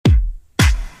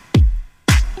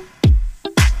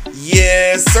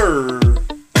Yes, sir.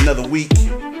 Another week,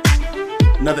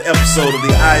 another episode of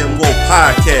the I Am Woke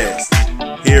podcast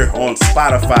here on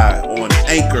Spotify, on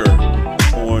Anchor,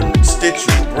 on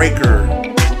Stitcher, Breaker,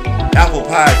 Apple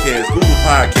Podcasts, Google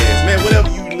Podcasts, man, whatever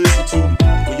you listen to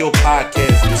for your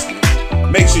podcast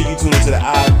listening. Make sure you tune into the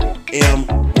I Am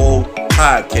Woke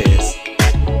podcast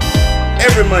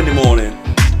every Monday morning.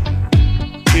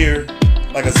 Here,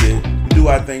 like I said, we do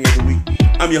our thing every week.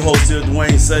 I'm your host here,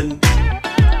 Dwayne Sutton.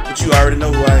 But you already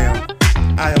know who I am.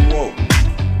 I am woke.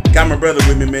 Got my brother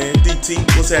with me, man. DT,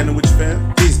 what's happening with you,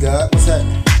 fam? Peace, God. What's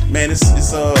happening? Man, it's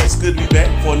good to be back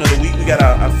for another week. We got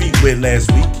our feet wet last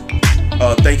week.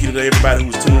 Thank you to everybody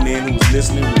who was tuning in, who was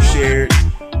listening, who shared,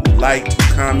 who liked,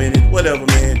 who commented, whatever,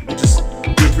 man.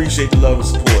 We appreciate the love and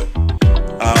support.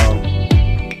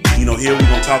 Here we're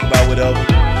gonna talk about whatever.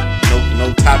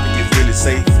 No topic is really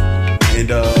safe, and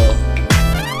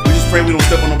we just pray we don't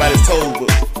step on nobody's toes,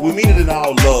 but we mean it in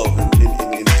all love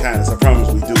and kindness. I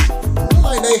promise we do. Look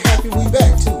like they happy we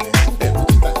back too, man.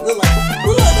 Look like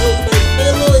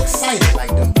they're a little excited, like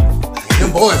them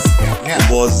boys. Yeah. The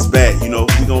boys is back. We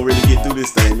gonna really get through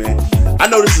this thing, man. I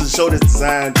know this is a show that's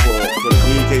designed for the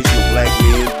communication of black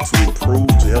men to improve,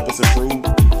 to help us improve.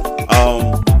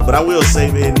 But I will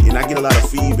say, man, and I get a lot of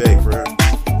feedback, bro.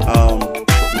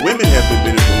 Women have been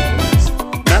benefiting from this.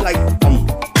 Not like I'm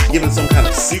giving some kind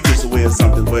of secrets away or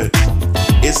something, but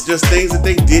it's just things that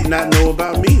they did not know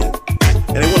about men,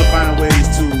 and they want to find ways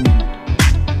to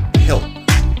help,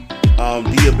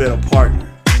 be a better partner.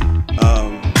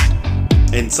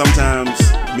 And sometimes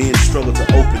men struggle to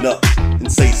open up and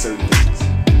say certain things.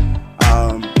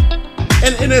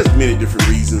 And there's many different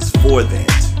reasons for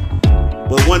that.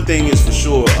 But one thing is for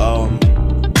sure,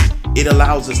 it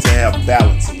allows us to have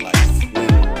balance in life.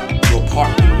 When your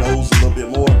partner knows a little bit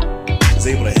more, is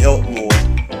able to help more,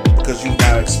 because you've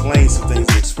now explained some things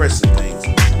and expressed some things.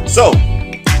 So,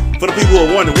 for the people who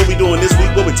are wondering what we're doing this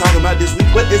week, what we're talking about this week,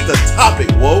 what is the topic,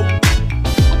 whoa?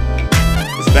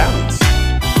 It's balance.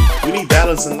 We need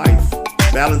balance in life.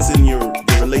 Balance in your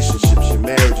relationships, your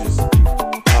marriages.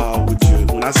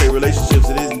 When I say relationships,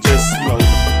 it isn't just, people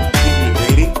you're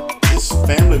dating. It's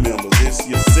family members. It's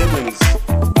your siblings.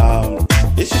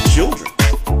 It's your children.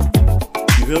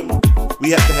 You feel me?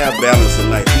 We have to have balance in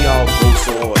life. We all go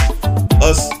so hard.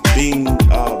 Us being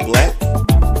black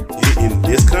in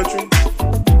this country,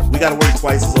 we got to work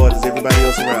twice as hard as everybody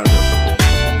else around us.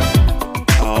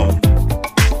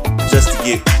 Just to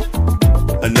get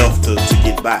enough to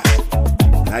get by.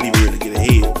 Not even really get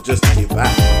ahead, but just to get by.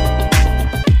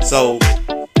 So,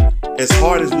 as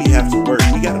hard as we have to work,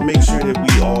 we got to make sure that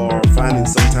we are finding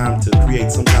some time to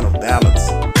create some kind of balance,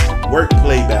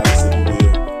 work-play balance, if you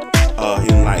will,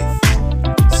 in life.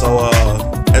 So,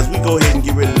 as we go ahead and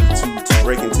get ready to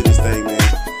break into this thing, man,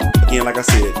 again, like I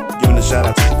said, giving a shout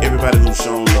out to everybody who's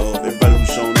shown love, everybody who's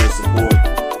shown their support.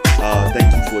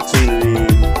 Thank you for tuning in.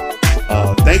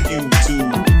 Thank you to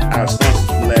our sponsors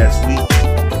from last week,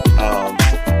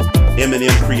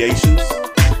 M&M Creations,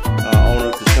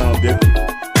 owner Kashawn Bickle.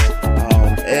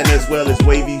 And as well as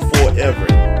Wavy Forever,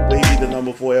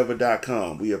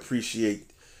 WavyTheNumber4Ever.com. We appreciate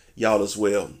y'all as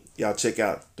well. Y'all check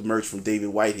out the merch from David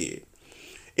Whitehead.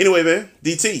 Anyway, man,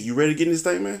 DT, you ready to get in this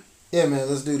thing, man? Yeah, man,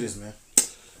 let's do this, man.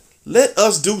 Let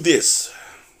us do this.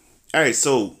 All right,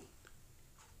 so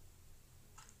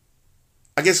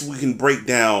I guess we can break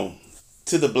down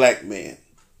to the black man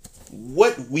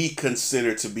what we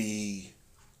consider to be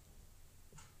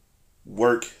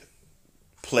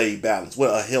work-play balance.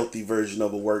 Well, a healthy version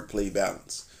of a work-play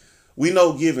balance. We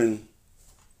know given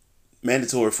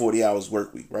mandatory 40 hours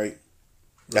work week, right?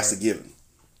 That's a given.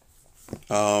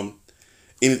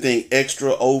 Anything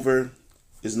extra over,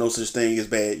 there's no such thing as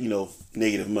bad,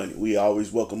 negative money. We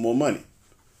always welcome more money.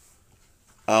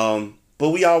 But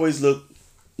we always the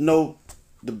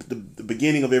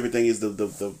beginning of everything is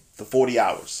the 40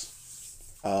 hours.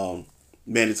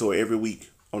 Mandatory every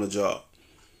week on a job.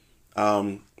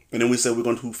 And then we said we're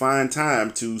going to find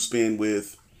time to spend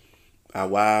with our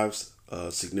wives,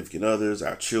 significant others,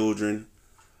 our children,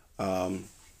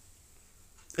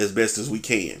 as best as we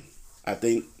can. I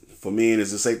think for men,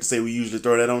 is it safe to say we usually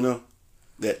throw that on there?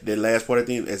 That last part at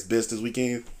the end, as best as we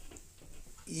can?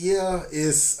 Yeah,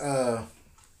 it's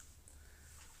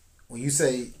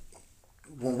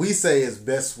when we say as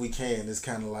best we can, it's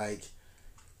kind of like,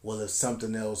 well, if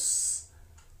something else,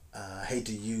 I hate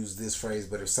to use this phrase,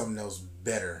 but if something else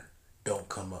better don't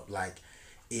come up, like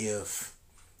if,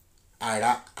 all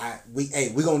right,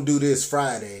 we're gonna do this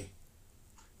Friday,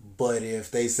 but if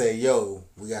they say, yo,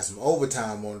 we got some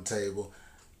overtime on the table,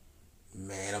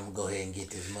 man, I'm gonna go ahead and get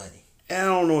this money. I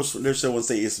don't know if there's someone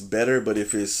say it's better, but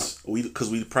if it's because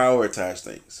we prioritize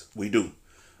things, we do,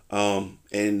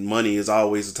 and money is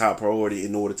always a top priority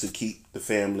in order to keep the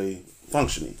family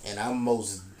functioning. And I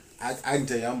can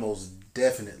tell you, I'm most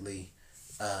definitely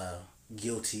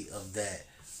guilty of that,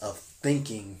 of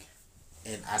thinking,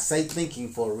 and I say thinking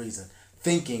for a reason.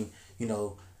 Thinking,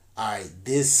 all right,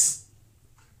 this.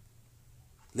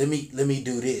 Let me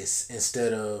do this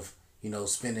instead of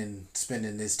spending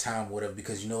this time or whatever,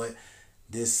 because you know what.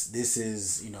 This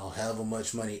is, however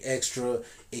much money extra,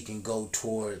 it can go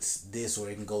towards this or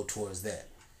it can go towards that.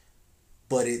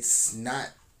 But it's not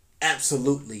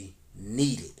absolutely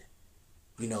needed.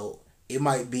 It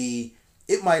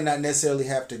might not necessarily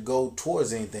have to go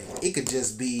towards anything. It could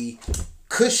just be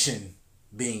cushion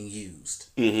being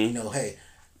used. Mm-hmm. Hey,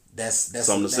 that's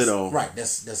something to sit on. Right,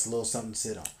 that's a little something to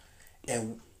sit on.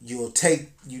 And you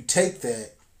take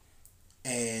that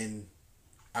and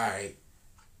all right,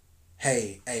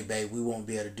 hey, babe, we won't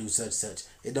be able to do such.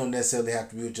 It don't necessarily have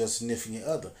to be with your significant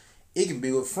other. It can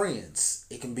be with friends.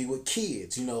 It can be with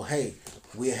kids. Hey,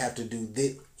 we'll have to do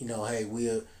this.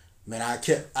 Hey, I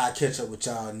catch up with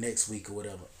y'all next week or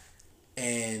whatever.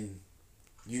 And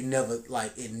you never,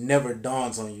 it never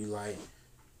dawns on you,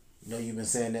 you've been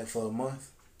saying that for a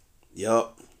month?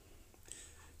 Yup.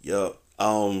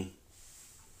 I'm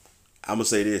going to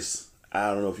say this.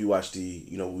 I don't know if you watched we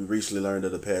recently learned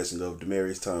of the passing of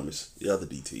Demaryius Thomas, the other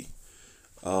DT,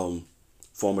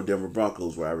 former Denver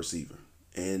Broncos wide receiver.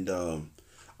 And I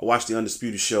watched the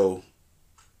Undisputed show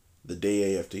the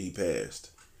day after he passed.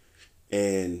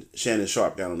 And Shannon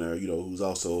Sharp got on there, who's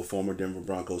also a former Denver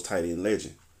Broncos tight end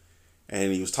legend.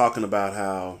 And he was talking about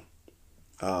how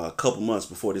a couple months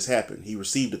before this happened, he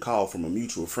received a call from a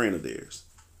mutual friend of theirs.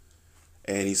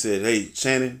 And he said, "Hey,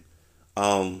 Shannon,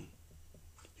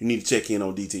 you need to check in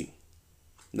on DT.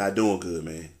 Not doing good,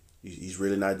 man. He's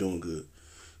really not doing good."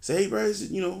 Say, "Hey, bro,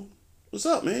 what's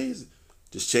up, man?"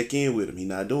 Just check in with him. He's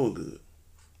not doing good.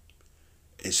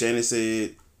 And Shannon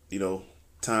said,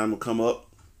 time will come up.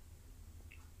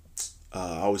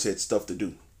 I always had stuff to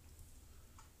do.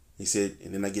 He said,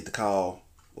 and then I get the call,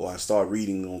 or I start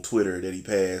reading on Twitter that he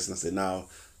passed, and I said, "No,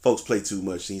 folks play too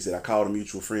much." And he said, "I called a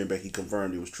mutual friend back. He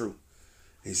confirmed it was true."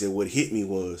 And he said, "What hit me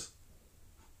was,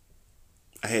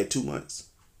 I had 2 months.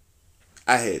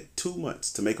 I had 2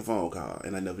 months to make a phone call,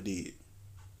 and I never did."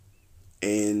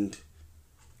 And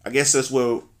I guess that's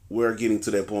where we're getting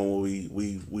to that point where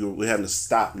we're having to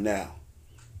stop now.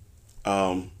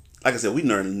 Like I said, we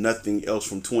learned nothing else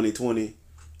from 2020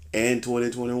 and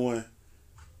 2021.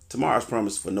 Tomorrow's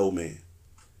promised for no man.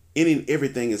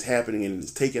 Everything is happening and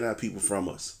it's taking our people from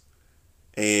us.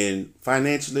 And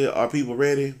financially, are people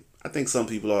ready? I think some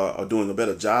people are doing a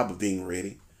better job of being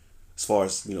ready. As far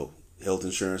as, health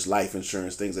insurance, life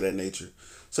insurance, things of that nature.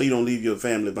 So you don't leave your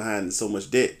family behind in so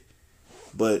much debt.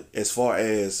 But as far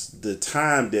as the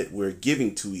time that we're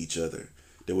giving to each other,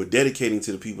 that we're dedicating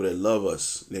to the people that love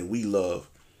us, that we love,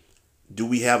 do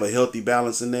we have a healthy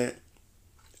balance in that?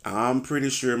 I'm pretty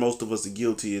sure most of us are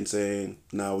guilty in saying,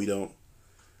 no, we don't.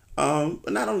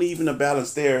 But not only even a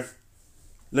balance there.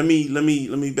 Let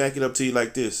me back it up to you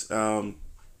like this.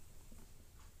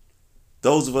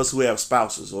 Those of us who have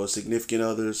spouses or significant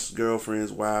others,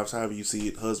 girlfriends, wives, however you see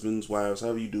it, husbands, wives,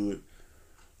 however you do it,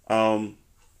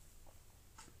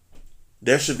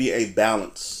 there should be a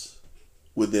balance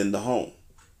within the home.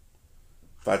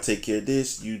 If I take care of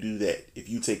this, you do that. If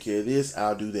you take care of this,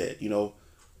 I'll do that.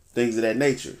 Things of that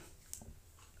nature.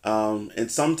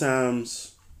 And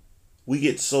sometimes we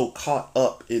get so caught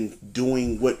up in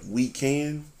doing what we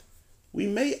can, we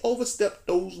may overstep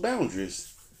those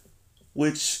boundaries,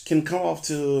 which can come off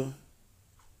to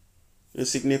a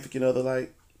significant other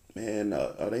like, man,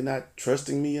 are they not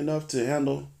trusting me enough to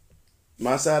handle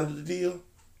my side of the deal?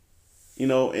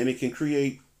 And it can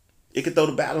throw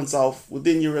the balance off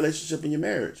within your relationship and your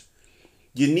marriage.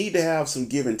 You need to have some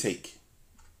give and take.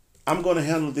 I'm going to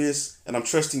handle this and I'm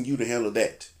trusting you to handle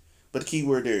that. But the key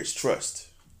word there is trust.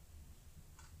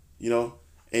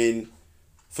 And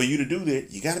for you to do that,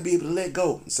 you got to be able to let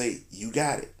go and say, you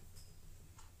got it.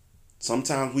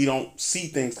 Sometimes we don't see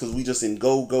things because we just in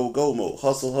go mode.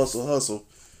 Hustle.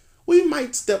 We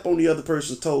might step on the other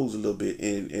person's toes a little bit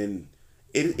and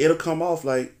it'll come off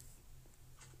like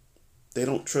they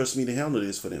don't trust me to handle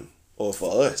this for them or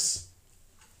for us.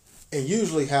 And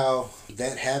usually how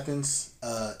that happens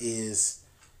is,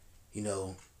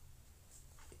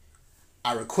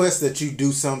 I request that you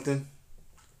do something.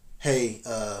 Hey,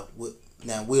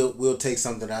 now we'll take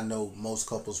something I know most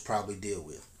couples probably deal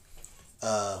with.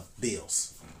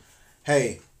 Bills.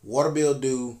 Hey, water bill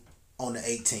due on the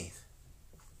 18th.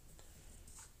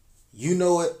 You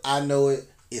know it, I know it.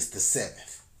 it's the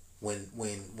 7th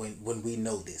when we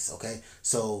know this. Okay,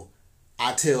 so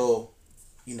I tell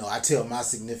my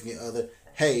significant other,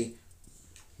 hey,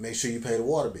 make sure you pay the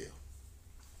water bill.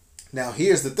 Now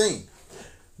here's the thing.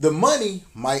 The money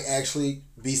might actually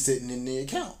be sitting in the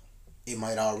account. It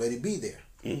might already be there.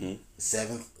 Mm-hmm.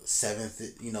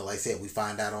 7th, like I said, we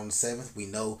find out on the 7th. We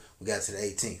know we got to the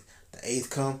 18th. The 8th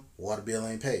come, water bill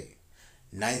ain't paid.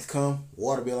 9th come,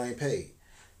 water bill ain't paid.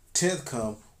 10th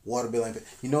come, water bill ain't paid.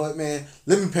 You know what, man?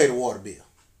 Let me pay the water bill.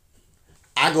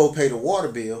 I go pay the water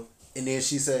bill, and then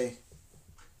she say,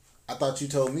 I thought you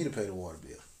told me to pay the water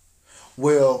bill.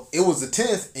 Well, it was the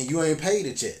 10th, and you ain't paid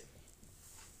it yet.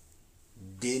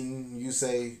 Didn't you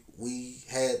say we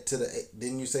had to the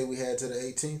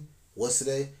 18th? What's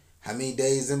today? How many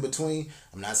days in between?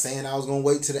 I'm not saying I was going to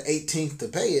wait to the 18th to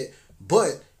pay it,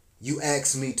 but you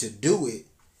asked me to do it.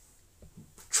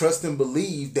 Trust and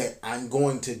believe that I'm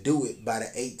going to do it by the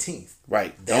 18th.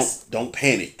 Right. Don't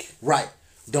panic. Right.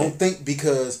 Don't think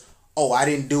because, I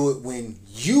didn't do it when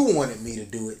you wanted me to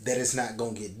do it, that it's not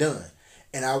going to get done.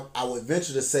 And I would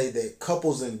venture to say that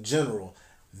couples in general,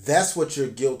 that's what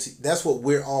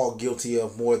we're all guilty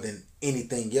of more than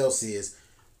anything else is.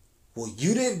 Well,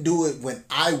 you didn't do it when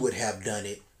I would have done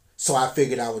it, so I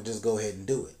figured I would just go ahead and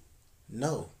do it.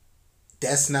 No.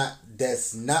 That's not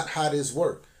how this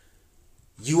works.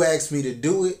 You asked me to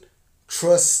do it,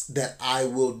 trust that I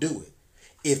will do it.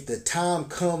 If the time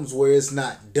comes where it's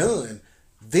not done,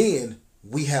 then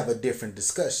we have a different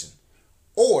discussion.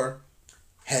 Or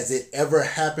has it ever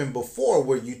happened before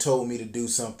where you told me to do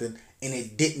something and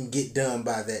it didn't get done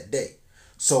by that day?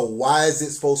 So why is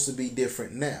it supposed to be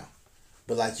different now?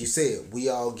 But like you said, we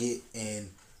all get in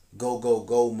go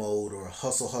mode or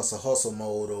hustle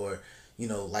mode, or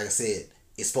like I said,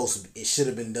 it should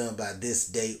have been done by this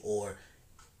date, or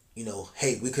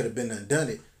hey, we could have been done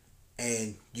it,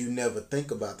 and you never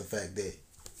think about the fact that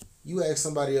you asked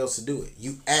somebody else to do it.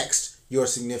 You asked your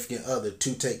significant other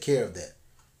to take care of that.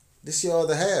 This your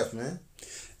other half, man.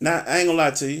 Now, I ain't gonna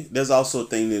lie to you. There's also a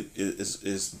thing that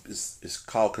is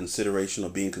called consideration, or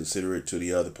being considerate to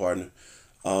the other partner.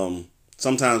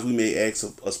 Sometimes we may ask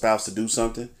a spouse to do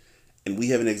something, and we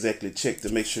haven't exactly checked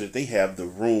to make sure that they have the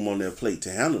room on their plate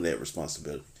to handle that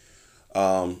responsibility.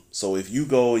 So if you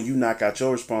go and you knock out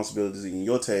your responsibilities and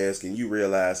your task, and you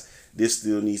realize this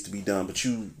still needs to be done, but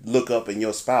you look up and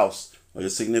your spouse or your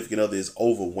significant other is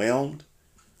overwhelmed,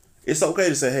 it's okay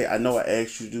to say, hey, I know I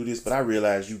asked you to do this, but I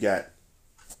realize you got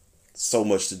so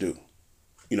much to do.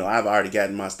 I've already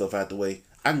gotten my stuff out the way.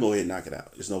 I can go ahead and knock it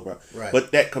out. It's no problem. Right.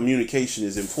 But that communication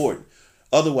is important.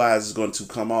 Otherwise, it's going to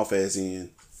come off as in,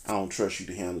 I don't trust you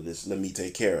to handle this. Let me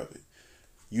take care of it.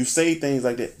 You say things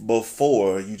like that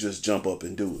before you just jump up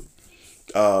and do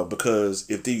it. Because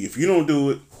if you don't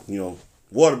do it,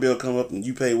 water bill come up and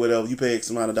you pay whatever, you pay X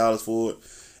amount of dollars for it,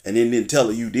 and then tell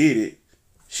her you did it,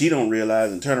 she don't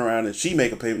realize and turn around and she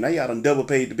make a payment. Now y'all done double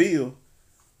paid the bill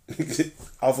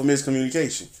off of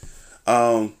miscommunication.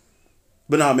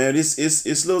 But no, man,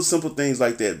 it's little simple things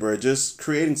like that, bro. Just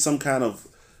creating some kind of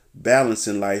balance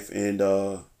in life, and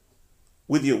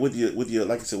with your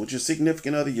like I said, with your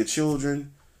significant other, your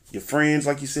children, your friends,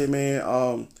 like you said,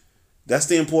 man. That's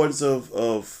the importance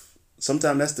of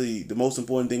sometimes that's the most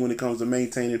important thing when it comes to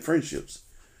maintaining friendships.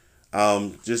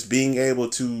 Just being able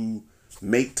to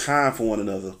make time for one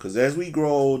another, because as we grow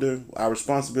older, our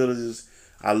responsibilities,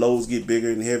 our loads get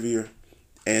bigger and heavier,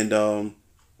 and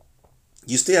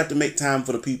you still have to make time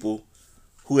for the people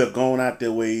who have gone out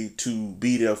their way to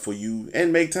be there for you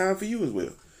and make time for you as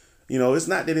well. It's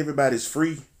not that everybody's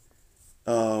free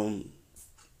to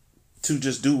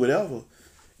just do whatever.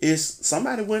 It's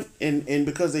somebody went and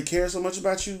because they care so much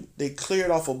about you, they cleared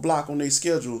off a block on their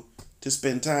schedule to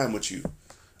spend time with you.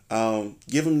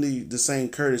 Give them the same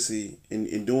courtesy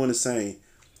in doing the same,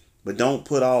 but don't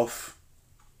put off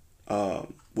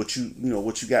what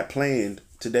you got planned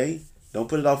today. Don't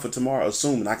put it off for tomorrow,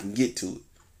 assuming I can get to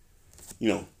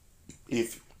it.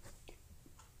 If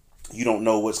you don't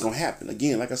know what's going to happen.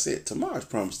 Again, like I said, tomorrow's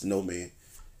promised to no man.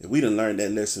 And we done learned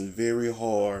that lesson very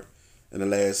hard in the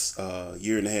last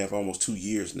year and a half, almost 2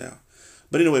 years now.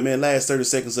 But anyway, man, last 30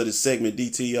 seconds of this segment,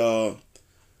 DT,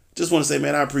 just want to say,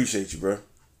 man, I appreciate you, bro.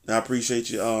 I appreciate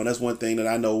you. That's one thing that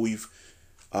I know we've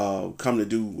come to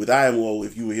do with IMO.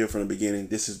 If you were here from the beginning,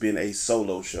 this has been a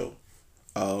solo show.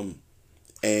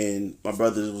 And my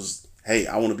brother was, hey,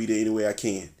 I want to be there any way I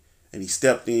can. And he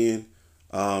stepped in,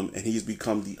 and he's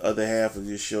become the other half of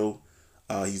this show.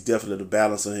 He's definitely the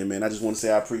balance on him, man. I just want to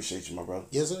say I appreciate you, my brother.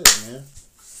 Yes, sir, man.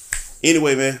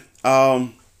 Anyway, man,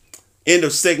 end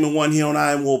of segment 1 here on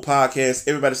I Am Woe Podcast.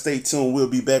 Everybody stay tuned. We'll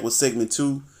be back with segment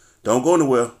 2. Don't go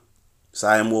nowhere. It's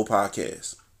I Am Woe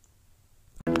Podcast.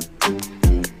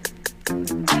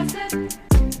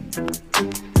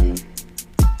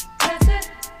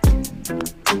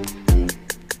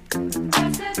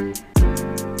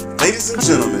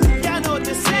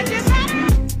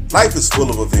 full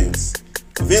of events.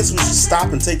 Events we should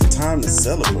stop and take the time to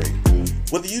celebrate.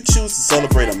 Whether you choose to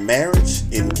celebrate a marriage,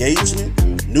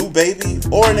 engagement, new baby,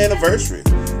 or an anniversary,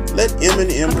 let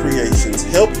M&M Creations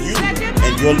help you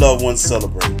and your loved ones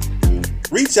celebrate.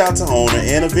 Reach out to owner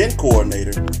and event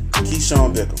coordinator,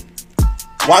 Keyshawn Bickham.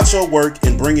 Watch her work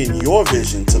in bringing your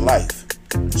vision to life.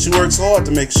 She works hard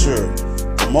to make sure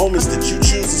the moments that you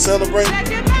choose to celebrate,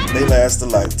 they last a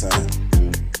lifetime.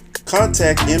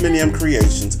 Contact M&M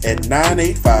Creations at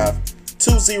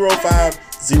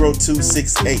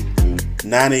 985-205-0268.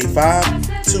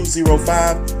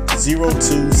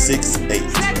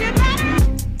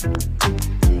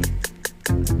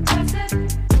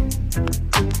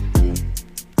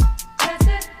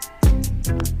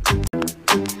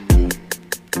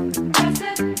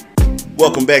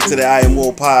 Welcome back to the I Am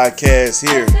Woe podcast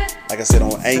here. Like I said,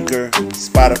 on Anchor,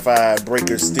 Spotify,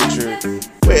 Breaker, Stitcher,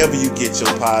 wherever you get your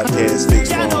podcast fix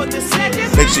from.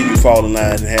 Make sure you fall in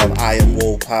line and have I Am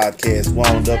Woe podcast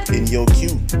wound up in your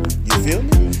queue. You feel me?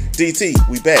 DT,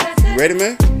 we back. You ready,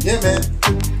 man? Yeah, man.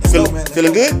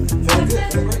 Feeling good? Feeling good.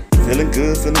 Feeling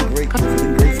good, feeling great.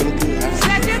 Feeling great, feeling good.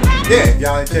 Yeah, if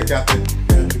y'all ain't checked out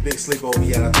the big sleepover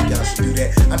yet, I think y'all should do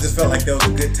that. I just felt like that was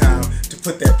a good time to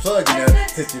put that plug in there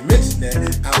since you mentioned that.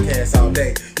 Outcast all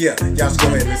day. Yeah, y'all should go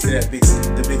ahead and listen to that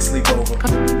the big sleepover.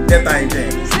 That thing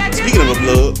jamming. Speaking of a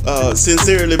plug,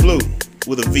 Sincerely Blue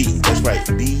with a V. That's right,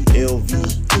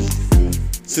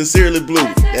 BLVE. Sincerely Blue.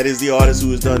 That is the artist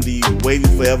who has done the Wavy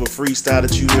Forever freestyle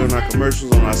that you hear on our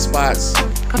commercials, on our spots.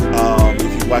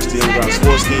 If you watch the Underground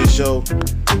Sports King show,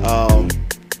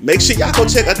 make sure y'all go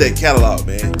check out that catalog,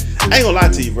 man. I ain't gonna lie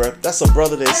to you, bro. That's a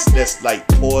brother that's like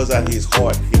pours out his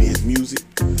heart in his music.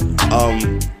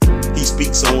 He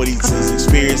speaks on what he's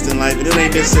experienced in life, and it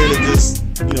ain't necessarily just,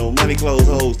 money, clothes,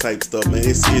 hoes type stuff, man.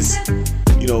 It's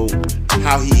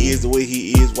how he is, the way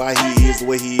he is, why he is the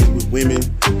way he is with women,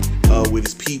 with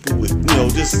his people, with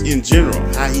just in general,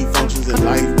 how he functions in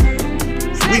life.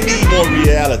 We need more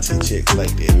reality checks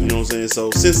like that. You know what I'm saying?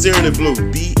 So Sincerely Blue,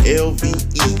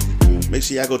 BLVE. Make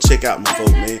sure y'all go check out my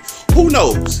folk, man. Who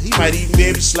knows? He might even be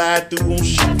able to slide through on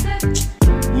shit.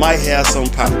 Might have some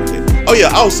pop with it. Oh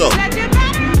yeah, also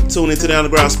tune into the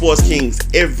Underground Sports Kings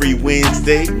every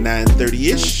Wednesday,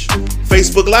 9:30ish.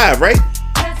 Facebook Live, right?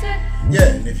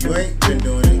 Yeah, and if you ain't been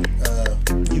doing it,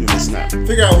 you been missing out.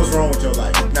 Figure out what's wrong with your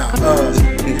life. Now,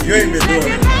 if you ain't been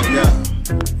doing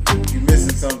it, you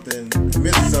missing something. You're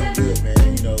missing something good, man.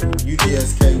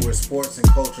 UGSK, where sports and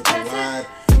culture collide.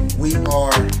 We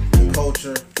are the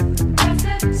culture.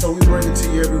 So we bring it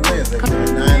to you every Wednesday,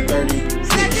 man.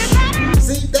 9:30-ish.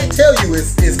 See, that tell you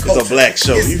it's culture. It's a black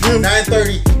show. It's you feel me?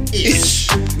 9:30-ish.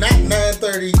 Not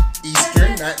 9:30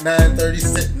 Eastern. Not 9:30.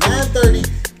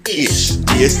 9:30-ish.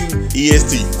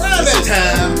 EST. Around that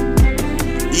time.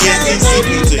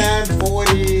 EST.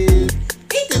 9:40.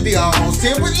 It could be almost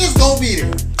 10, but it's gonna be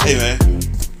there. Hey, man.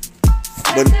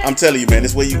 But I'm telling you, man,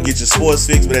 this way you can get your sports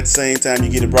fix, but at the same time, you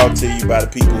get it brought to you by the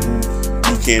people who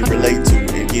you can relate to.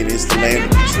 And again, it's the land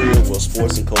of the trio where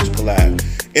sports and culture collide.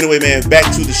 Anyway, man, back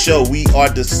to the show. We are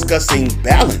discussing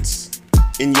balance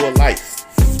in your life.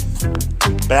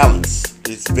 Balance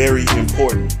is very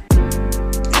important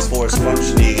as far as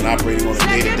functioning and operating on a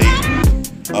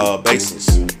day-to-day basis.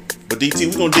 But DT,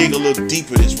 we're going to dig a little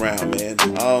deeper this round, man.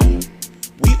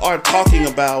 We are talking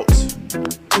about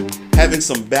having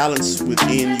some balance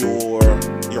within your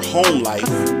home life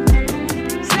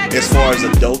as far as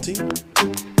adulting,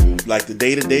 like the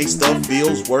day-to-day stuff,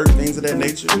 bills, work, things of that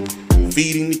nature,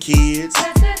 feeding the kids,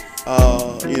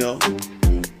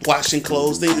 washing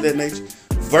clothes, things of that nature,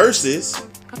 versus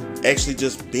actually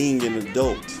just being an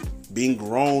adult, being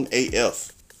grown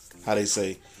AF, how they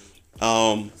say.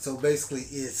 So basically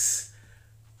it's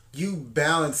you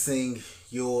balancing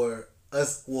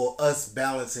us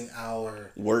balancing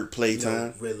our work,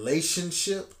 playtime,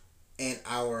 relationship, and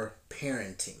our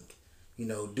parenting.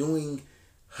 Doing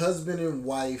husband and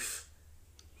wife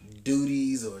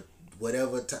duties or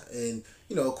whatever. And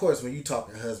of course, when you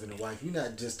talking husband and wife, you're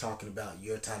not just talking about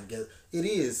your time together. It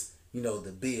is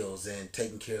the bills and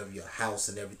taking care of your house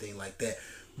and everything like that.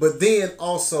 But then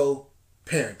also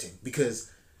parenting, because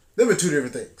them are two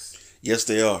different things. Yes,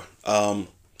 they are.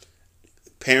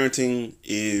 Parenting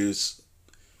is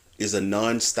a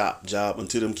non-stop job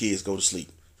until them kids go to sleep.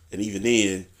 And even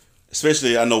then,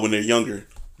 especially I know when they're younger,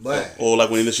 or like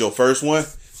when it's your first one,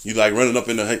 you like running up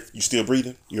in the, hey, you still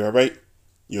breathing? You all right?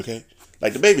 You okay?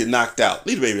 Like the baby knocked out.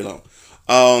 Leave the baby alone.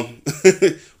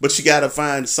 But you got to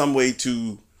find some way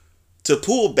to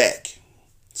pull back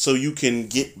so you can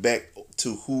get back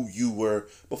to who you were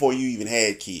before you even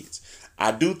had kids.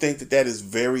 I do think that is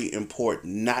very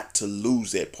important, not to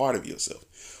lose that part of yourself.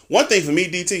 One thing for me,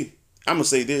 DT, I'm gonna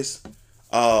say this.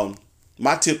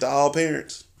 My tip to all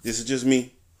parents. This is just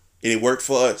me, and it worked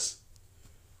for us.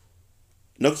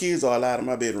 No kids are allowed in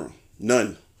my bedroom.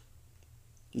 None.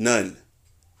 None.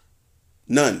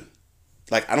 None.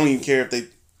 Like, I don't even care if they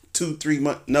 2-3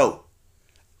 months. No.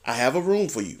 I have a room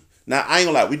for you. Now, I ain't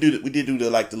gonna lie. We did do the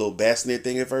little bassinet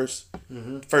thing at first.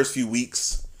 First few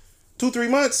weeks. 2-3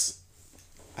 months.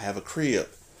 I have a crib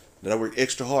that I work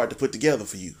extra hard to put together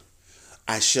for you.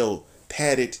 I shall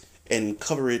pad it and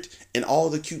cover it in all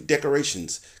the cute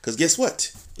decorations. Because guess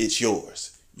what? It's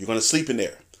yours. You're going to sleep in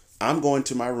there. I'm going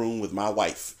to my room with my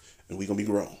wife, and we're going to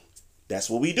be grown. That's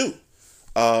what we do.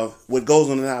 What goes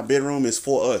on in our bedroom is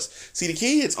for us. See, the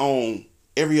kids own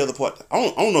every other part.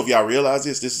 I don't know if y'all realize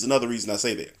this. This is another reason I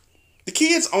say that. The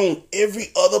kids own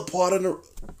every other part of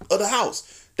the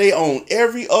house. They own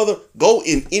every other. Go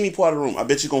in any part of the room. I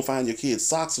bet you're going to find your kids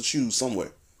socks or shoes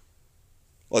somewhere.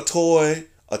 A toy,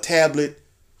 a tablet,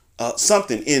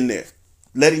 something in there.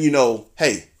 Letting you know,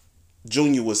 hey,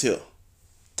 Junior was here.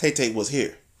 Tay was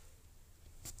here.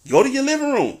 Go to your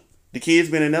living room. The kids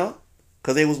been in there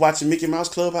because they was watching Mickey Mouse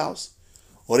Clubhouse.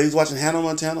 Or they was watching Hannah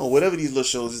Montana. Or whatever these little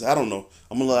shows is. I don't know.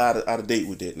 I'm a little out of date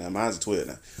with that now. Mine's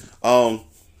 12 now.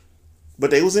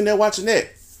 But they was in there watching that.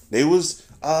 They was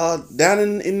down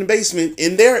in the basement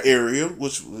in their area,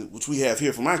 which we have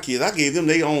here for my kids. I gave them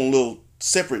their own little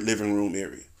separate living room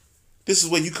area. This is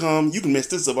where you come. You can mess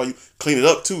this up or you clean it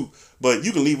up too. But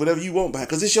you can leave whatever you want behind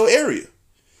because it's your area.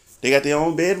 They got their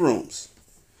own bedrooms.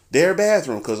 Their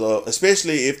bathroom. Because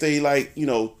especially if they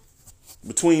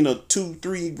between a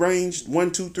 2-3 range,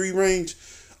 1-2-3 range,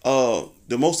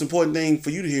 the most important thing for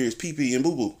you to hear is pee pee and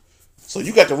boo boo. So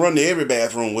you got to run to every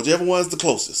bathroom, whichever one's the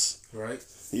closest. Right.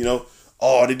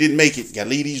 Oh, they didn't make it. Got to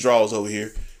leave these drawers over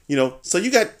here. So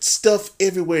you got stuff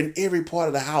everywhere in every part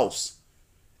of the house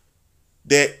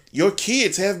that your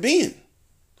kids have been,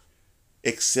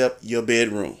 except your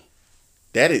bedroom.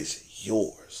 That is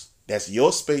yours. That's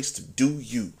your space to do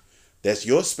you. That's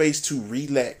your space to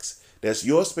relax. That's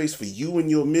your space for you and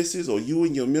your missus or you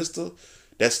and your mister.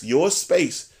 That's your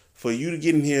space for you to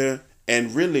get in here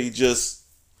and really just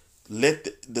let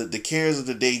the cares of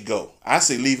the day go. I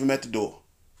say leave them at the door.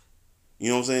 You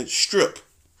know what I'm saying? Strip.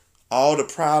 All the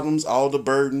problems, all the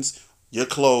burdens, your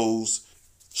clothes.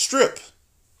 Strip.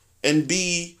 And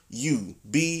be you.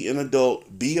 Be an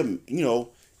adult. Be, in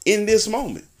this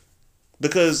moment.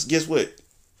 Because guess what?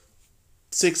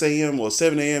 6 a.m. or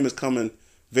 7 a.m. is coming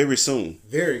very soon.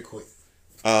 Very quick.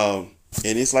 And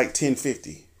it's like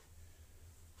 10:50.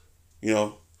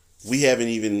 We haven't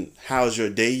even, how's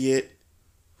your day yet?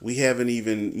 We haven't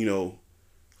even,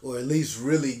 or at least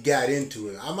really got into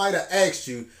it. I might have asked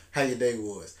you how your day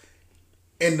was.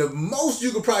 And the most you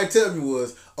could probably tell me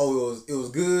was, it was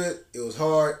good, it was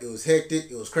hard, it was hectic,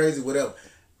 it was crazy, whatever.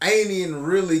 I ain't even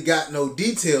really got no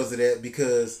details of that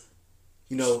because,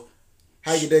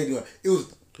 how your day doing? Is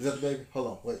that the baby? Hold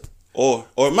on, wait. Or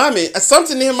mommy,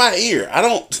 something in my ear.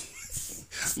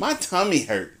 My tummy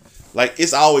hurt. Like,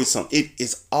 it's always something. It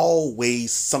is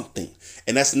always something.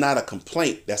 And that's not a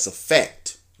complaint. That's a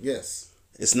fact. Yes.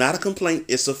 It's not a complaint.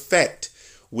 It's a fact.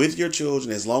 With your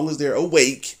children, as long as they're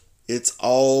awake, it's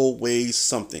always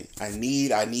something. I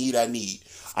need. I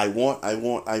want.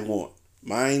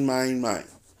 Mine.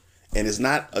 And it's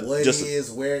not where it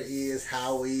is,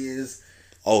 how it is.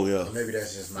 Oh, yeah. Or maybe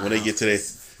that's just my when they get to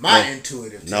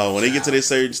intuitive. No, when they get to this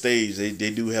certain stage,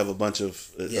 they do have a bunch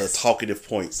of talkative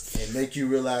points. And make you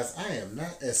realize I am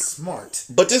not as smart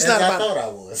but this as not I about, thought I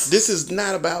was. This is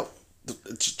not about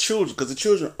the children, because the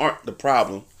children aren't the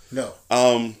problem. No.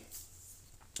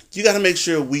 You got to make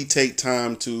sure we take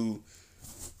time to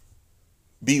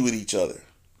be with each other.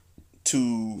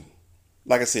 To,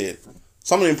 like I said,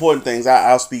 some of the important things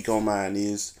I'll speak on mine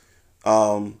is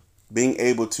being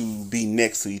able to be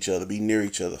next to each other, be near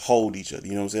each other, hold each other.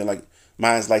 You know what I'm saying? Like,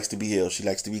 mine likes to be held. She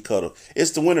likes to be cuddled.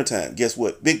 It's the wintertime. Guess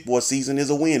what? Big boy season is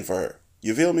a win for her.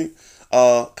 You feel me?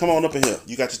 Come on up in here.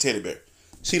 You got your teddy bear.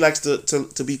 She likes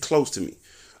to be close to me.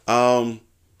 I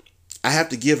have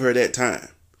to give her that time.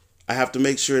 I have to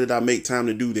make sure that I make time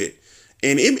to do that.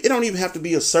 And it don't even have to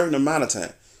be a certain amount of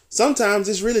time. Sometimes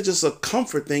it's really just a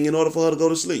comfort thing in order for her to go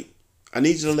to sleep. I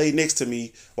need you to lay next to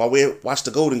me while we watch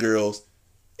the Golden Girls.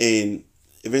 And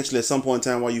eventually at some point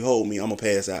in time while you hold me, I'm going to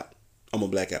pass out. I'm going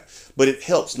to black out. But it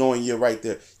helps knowing you're right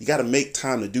there. You got to make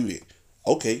time to do that.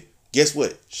 Okay, guess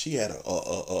what? She had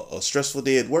a stressful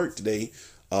day at work today.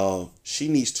 She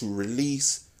needs to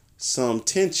release some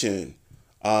tension.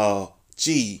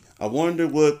 Gee, I wonder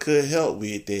what could help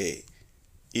with that.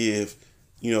 If,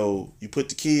 you put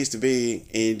the kids to bed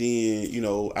and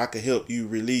then, I could help you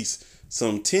release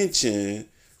some tension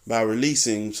by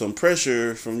releasing some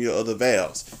pressure from your other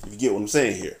valves. If you get what I'm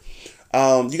saying here.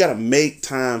 You got to make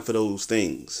time for those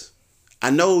things. I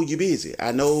know you're busy.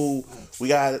 I know we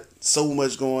got so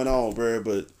much going on, bro.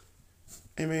 But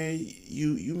hey, man,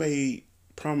 you made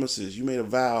promises. You made a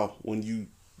vow when you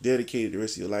dedicated the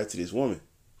rest of your life to this woman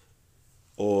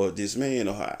or this man,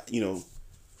 or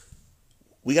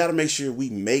we got to make sure we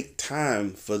make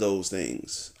time for those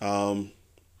things. And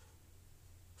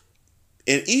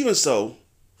even so,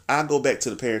 I'll go back to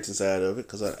the parenting side of it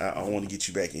because I want to get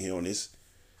you back in here on this.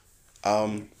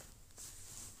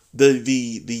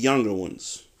 The younger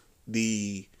ones,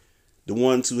 the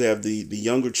ones who have the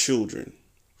younger children,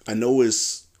 I know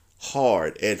it's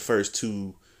hard at first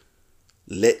to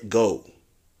let go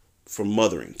from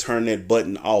mothering. Turn that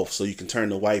button off so you can turn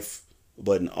the wife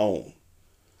button on,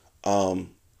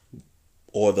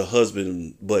 or the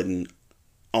husband button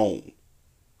on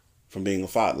from being a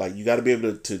father. Like, you got to be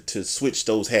able to switch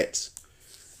those hats,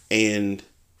 and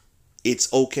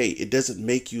it's okay. It doesn't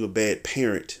make you a bad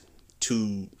parent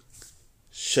to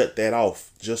shut that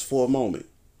off just for a moment.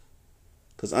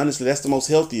 Because honestly, that's the most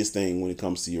healthiest thing when it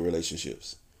comes to your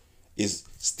relationships, is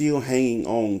still hanging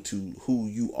on to who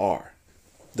you are,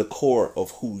 the core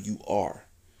of who you are.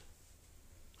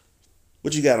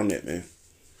 What you got on that, man?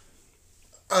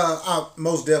 I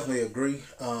most definitely agree.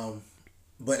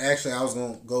 But actually, I was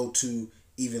going to go to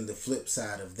even the flip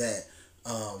side of that.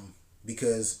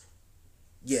 Because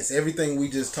yes, everything we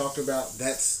just talked about,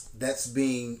 that's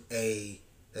being a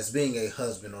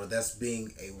husband, or that's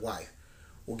being a wife.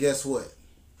 Well, guess what?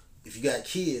 If you got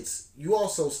kids, you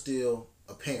also still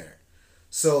a parent.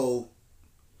 So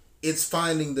it's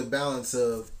finding the balance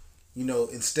of,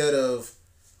 instead of,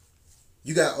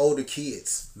 you got older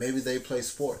kids, maybe they play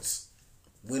sports.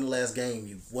 What's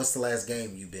the last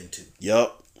game you've been to?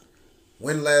 Yup.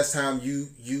 When the last time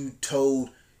you told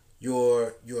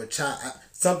your child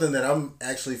something that I'm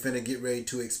actually finna get ready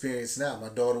to experience now? My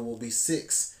daughter will be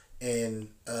 6 in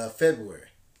February.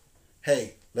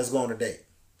 Hey, let's go on a date.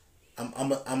 I'm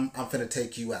finna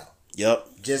take you out. Yep.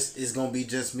 It's gonna be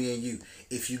just me and you.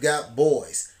 If you got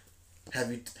boys,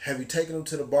 have you taken them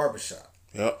to the barbershop?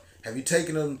 Yep. Have you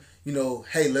taken them?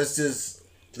 Hey, let's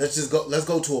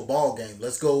go to a ball game.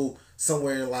 Let's go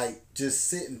somewhere and just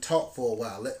sit and talk for a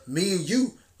while. Me and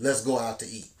you, let's go out to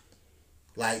eat.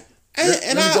 Let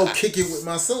me go kick it with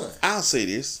my son. I'll say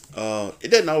this. It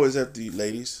doesn't always have to be,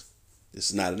 ladies.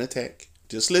 It's not an attack.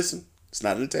 Just listen. It's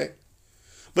not an attack.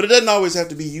 But it doesn't always have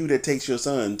to be you that takes your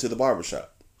son to the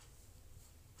barbershop.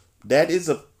 That is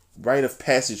a rite of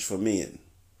passage for men.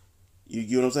 You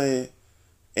get what I'm saying?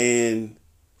 And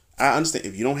I understand,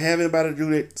 if you don't have anybody to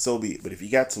do that, so be it. But if you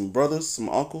got some brothers, some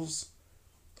uncles,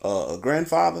 a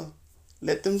grandfather,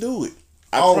 let them do it.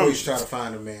 I always try to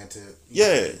find a man to do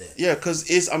that. Yeah,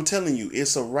 because I'm telling you,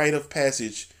 it's a rite of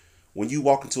passage when you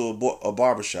walk into a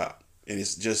barbershop and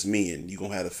it's just men. You're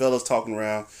going to have the fellas talking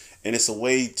around, and it's a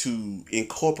way to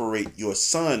incorporate your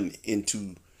son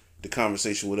into the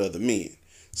conversation with other men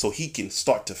so he can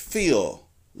start to feel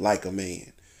like a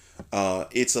man.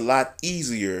 It's a lot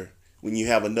easier when you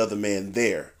have another man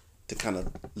there to kind of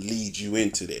lead you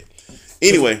into that.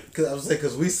 Anyway.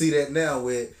 Because we see that now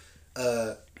with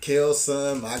Kel's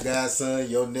son, my guy's son,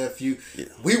 your nephew. Yeah.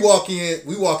 We walk in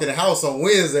the house on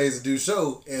Wednesdays to do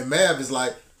show, and Mav is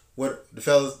like, "What, the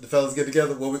fellas get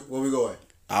together? Where we going?"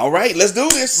 All right, let's do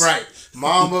this. Right.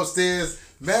 Mom upstairs,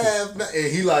 Mav,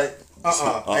 and he like, I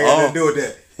ain't got nothing to do with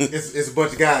that. It's a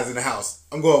bunch of guys in the house.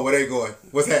 I'm going where they going.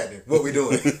 What's happening? What we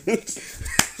doing?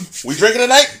 We drinking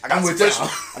tonight? I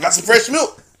got some fresh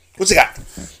milk. What you got?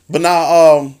 But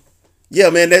now,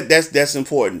 yeah, man, that's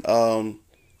important.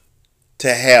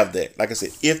 To have that. Like I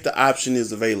said, if the option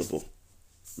is available,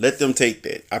 let them take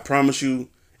that. I promise you,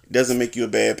 it doesn't make you a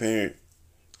bad parent.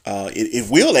 It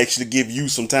will actually give you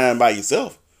some time by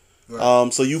yourself.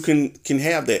 Right. So you can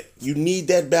have that. You need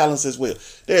that balance as well.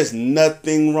 There's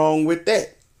nothing wrong with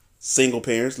that. Single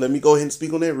parents, let me go ahead and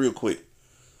speak on that real quick.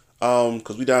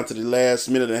 Because we're down to the last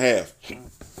minute and a half.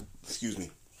 Excuse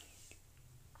me.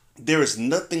 There is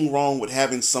nothing wrong with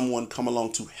having someone come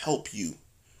along to help you.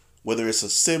 Whether it's a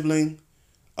sibling,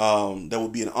 that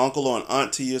would be an uncle or an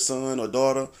aunt to your son or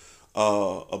daughter,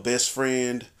 a best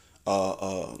friend,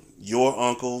 your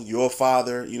uncle, your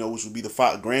father, which would be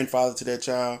the grandfather to that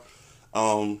child,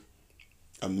 a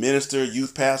minister,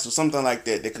 youth pastor, something like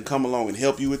that can come along and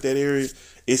help you with that area.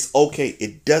 It's okay.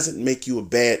 It doesn't make you a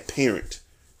bad parent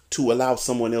to allow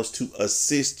someone else to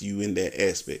assist you in that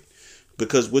aspect.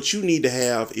 Because what you need to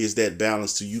have is that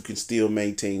balance so you can still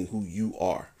maintain who you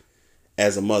are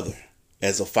as a mother,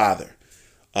 as a father.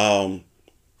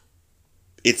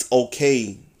 It's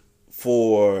okay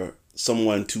for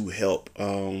someone to help.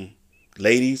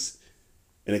 Ladies,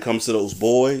 when it comes to those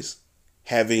boys,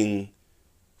 having,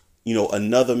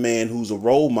 another man who's a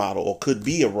role model or could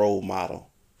be a role model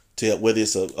to, whether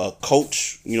it's a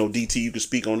coach, DT, you can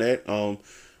speak on that.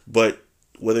 But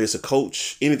whether it's a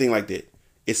coach, anything like that,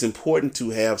 it's important to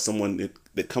have someone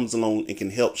that comes along and can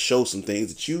help show some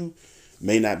things that you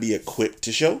may not be equipped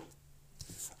to show.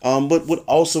 But would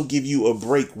also give you a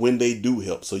break when they do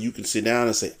help. So you can sit down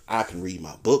and say, I can read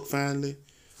my book finally.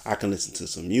 I can listen to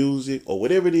some music or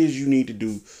whatever it is you need to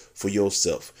do for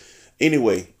yourself.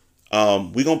 Anyway,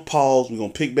 we're going to pause. We're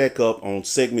going to pick back up on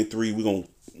segment 3. We're going to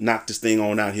knock this thing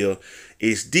on out here.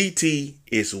 It's DT.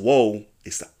 It's Woe.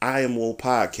 It's the I Am Woe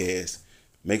podcast.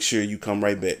 Make sure you come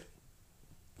right back.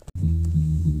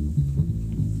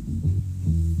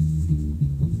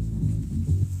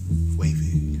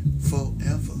 Wavy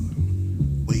forever.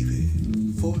 Wavy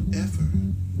forever.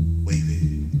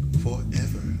 Wavy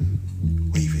forever.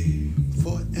 Wavy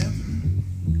forever.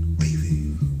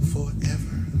 Wavy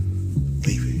forever.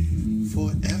 Wavy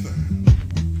forever.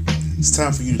 It's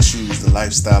time for you to choose the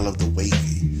lifestyle of the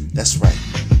wavy. That's right.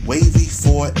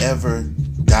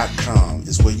 WavyForever.com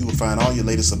is where you will find all your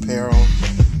latest apparel,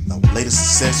 latest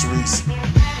accessories.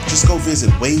 Just go visit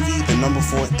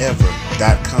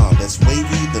wavy4ever.com. That's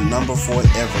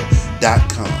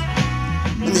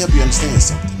wavy4ever.com. Let me help you understand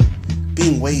something.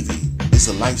 Being wavy is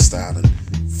a lifestyle and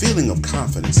feeling of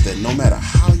confidence that no matter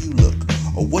how you look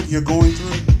or what you're going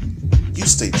through, you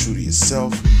stay true to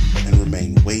yourself and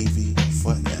remain wavy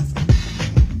forever.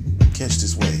 Catch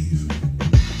this wave.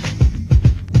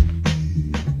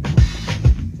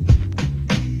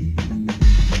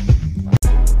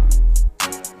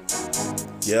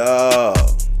 Yo,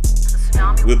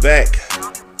 we're back.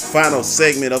 Final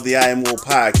segment of the I Am Woe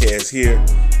podcast here.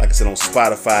 Like I said, on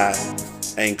Spotify,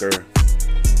 Anchor,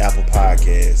 Apple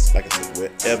Podcasts. Like I said,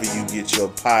 wherever you get your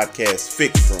podcast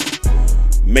fix from.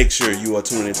 Make sure you are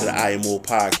tuning into the I Am Woe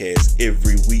podcast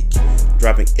every week,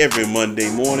 dropping every Monday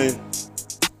morning.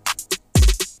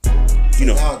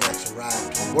 Y'all got your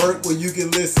ride to work where you can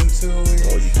listen to it.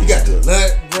 Oh, you got the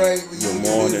lunch break where you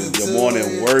can listen to it. Your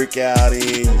morning workout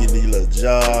in, you need a little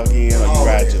jog in, or you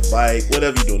ride your bike,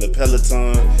 whatever you doing, the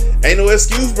Peloton. Ain't no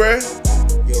excuse, bruh.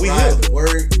 We ride to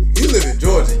work. You live in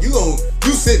Georgia. You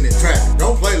sitting in traffic.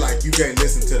 Don't play like you can't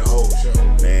listen to the whole show.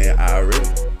 Man, I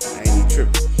ain't even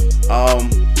tripping.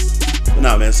 But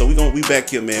nah, man. So we back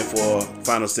here, man, for a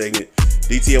final segment.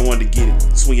 DT, I wanted to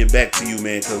swing it back to you,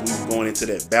 man, because we were going into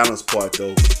that balance part,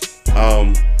 though.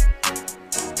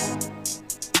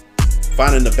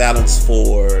 Finding the balance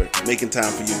for making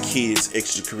time for your kids'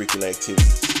 extracurricular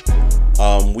activities.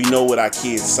 We know what our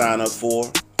kids sign up for,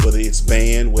 whether it's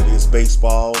band, whether it's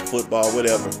baseball, football,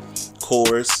 whatever,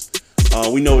 chorus.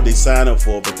 We know what they sign up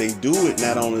for, but they do it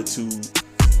not only to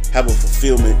have a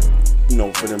fulfillment,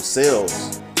 for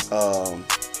themselves, and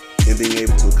being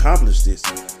able to accomplish this,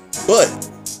 but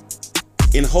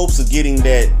in hopes of getting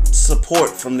that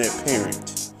support from their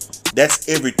parent. That's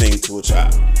everything to a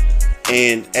child.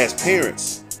 And as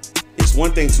parents, it's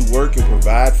one thing to work and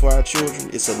provide for our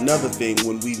children. It's another thing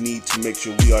when we need to make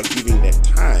sure we are giving that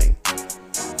time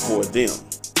for them.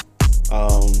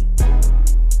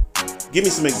 Give me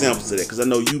some examples of that, because I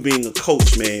know you being a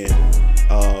coach, man,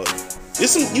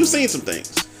 you've seen some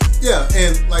things. Yeah,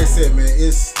 and like I said, man,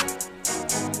 it's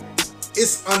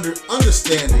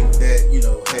understanding that,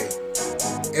 hey,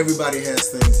 everybody has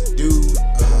things to do.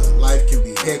 Life can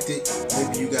be hectic.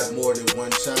 Maybe you got more than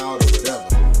one child or whatever.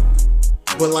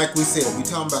 But like we said, we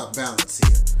talking about balance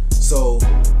here. So,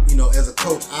 as a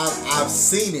coach, I've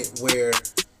seen it where,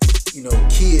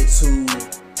 kids who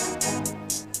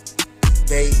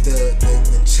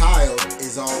the child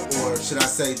is all, or should I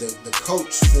say the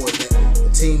coach for the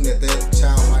team that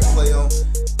child might play on.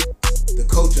 The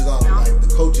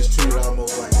coach is treated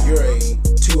almost like you're a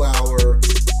 2 hour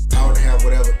and a half,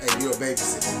 whatever. Hey, you're a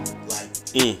babysitter. Like,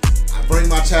 I bring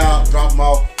my child, drop him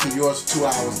off, keep yours for 2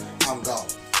 hours, I'm gone.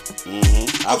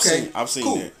 Mm-hmm. I've seen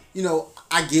cool. that.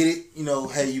 I get it.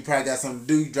 Hey, you probably got something to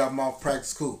do. You drop them off,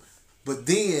 practice, cool. But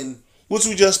then, which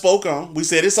we just spoke on, we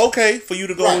said it's okay for you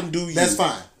to go and do you. That's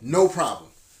fine, no problem.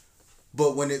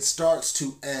 But when it starts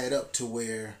to add up to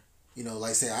where, like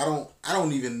I said, I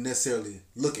don't even necessarily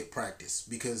look at practice,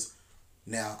 because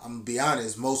now I'm gonna be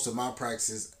honest, most of my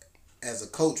practices as a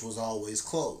coach was always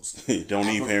closed. Don't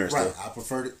need parents. Right. I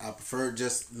preferred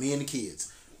just me and the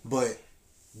kids. But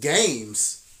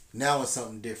games, now it's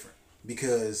something different,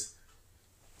 because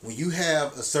when you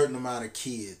have a certain amount of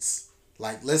kids,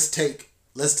 like let's take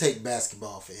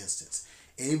basketball for instance.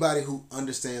 Anybody who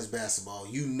understands basketball,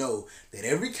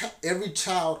 that every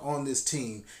child on this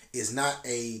team is not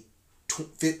a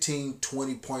 15,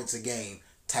 20 points a game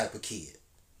type of kid.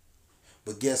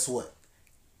 But guess what?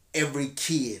 Every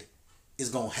kid is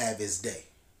going to have his day.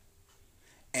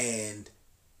 And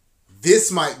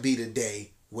this might be the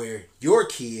day where your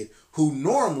kid, who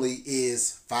normally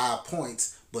is 5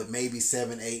 points, but maybe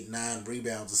 7, 8, 9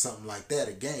 rebounds or something like that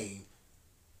a game,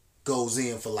 goes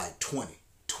in for like 20,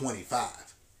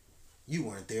 25. You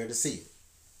weren't there to see it.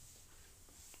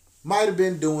 Might have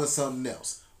been doing something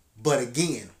else. But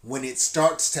again, when it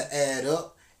starts to add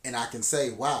up, and I can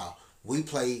say, wow, we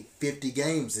played 50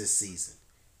 games this season.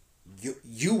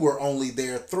 You were only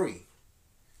there 3.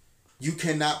 You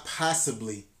cannot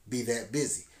possibly be that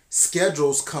busy.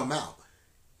 Schedules come out.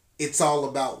 It's all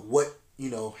about what,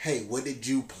 hey, what did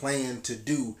you plan to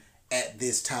do at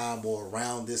this time or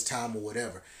around this time or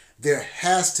whatever. There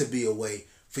has to be a way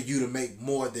for you to make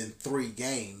more than 3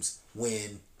 games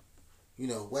when,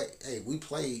 we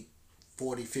played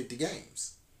 40, 50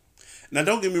 games. Now,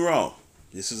 don't get me wrong.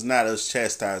 This is not us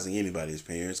chastising anybody's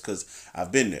parents, because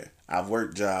I've been there. I've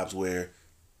worked jobs where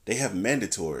they have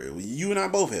mandatory. You and I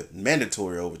both have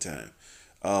mandatory overtime,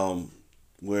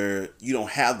 where you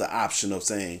don't have the option of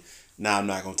saying, "Nah, I'm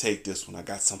not gonna take this one. I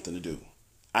got something to do."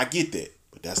 I get that,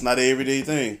 but that's not an everyday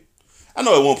thing. I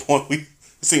know at one point it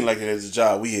seemed like it was a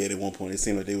job we had at one point. It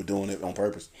seemed like they were doing it on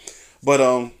purpose, but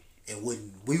and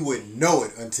we wouldn't know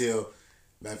it until,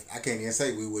 I can't even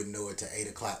say we wouldn't know it till 8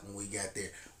 o'clock when we got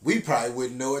there. We probably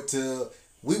wouldn't know it till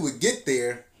we would get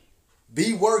there,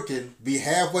 be working, be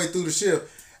halfway through the shift.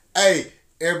 Hey,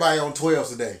 everybody on 12s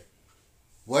today.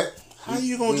 What? How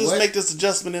you gonna just make this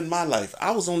adjustment in my life?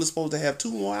 I was only supposed to have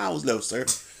 2 more hours left, sir.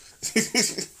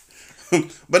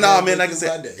 But no, man, like I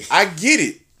said, I get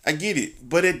it.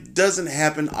 But it doesn't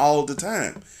happen all the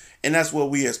time. And that's what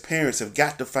we as parents have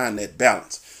got to find, that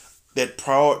balance.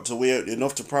 We're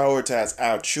enough to prioritize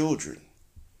our children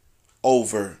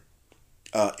over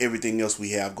everything else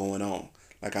we have going on.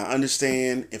 Like, I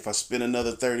understand if I spend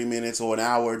another 30 minutes or an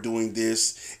hour doing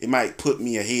this, it might put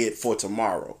me ahead for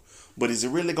tomorrow. But is it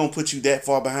really going to put you that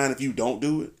far behind if you don't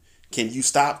do it? Can you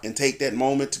stop and take that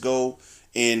moment to go?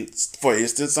 And for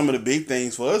instance, some of the big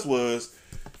things for us was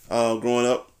growing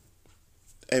up,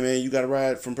 hey man, you got to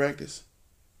ride from practice.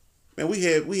 Man, we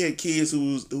had kids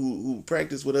who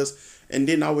practiced with us and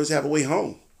didn't always have a way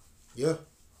home. Yeah.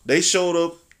 They showed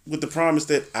up with the promise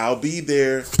that I'll be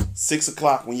there 6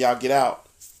 o'clock when y'all get out.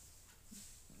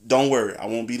 Don't worry, I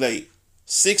won't be late.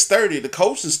 6:30, the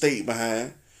coach has stayed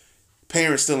behind.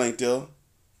 Parents still ain't there.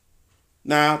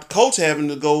 Now, the coach having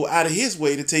to go out of his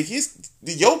way to take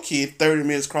your kid 30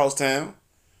 minutes across town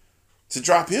to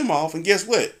drop him off. And guess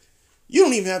what? You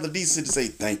don't even have the decency to say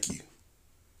thank you.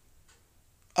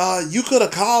 You could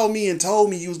have called me and told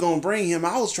me you was going to bring him.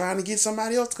 I was trying to get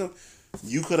somebody else to come.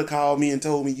 You could have called me and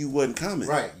told me you wasn't coming.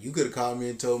 Right. You could have called me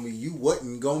and told me you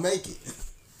wasn't going to make it.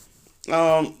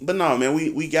 But no, man,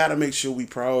 we got to make sure we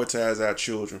prioritize our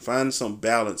children. Find some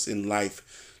balance in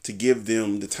life to give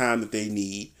them the time that they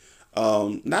need.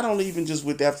 Not only even just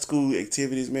with after school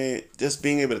activities, man, just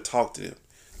being able to talk to them.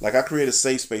 Like, I create a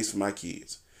safe space for my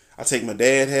kids. I take my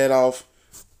dad hat off.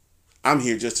 I'm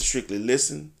here just to strictly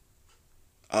listen,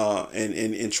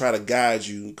 and try to guide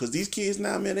you. Because these kids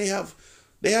now, man, they have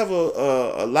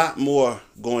a lot more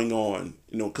going on,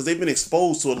 because they've been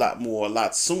exposed to a lot more, a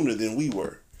lot sooner than we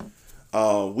were.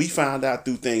 We found out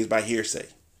through things by hearsay.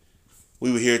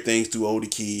 We would hear things through older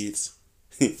kids.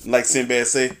 Like Sinbad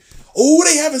say, "Oh,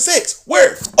 they having sex.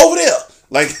 Where? Over there."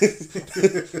 Like,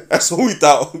 that's what we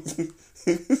thought.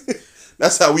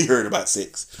 That's how we heard about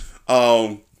sex.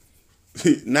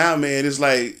 Now, man, it's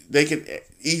like they can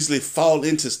easily fall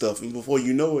into stuff, and before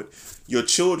you know it, your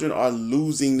children are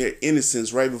losing their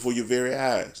innocence right before your very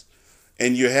eyes.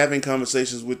 And you're having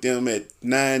conversations with them at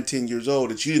 9, 10 years old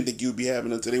that you didn't think you'd be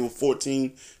having until they were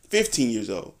 14, 15 years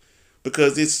old.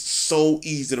 Because it's so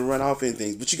easy to run off in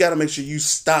things. But you got to make sure you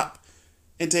stop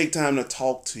and take time to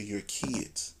talk to your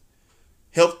kids.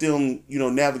 Help them,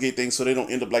 navigate things so they don't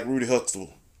end up like Rudy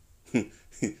Huxtable.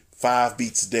 5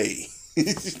 beats a day.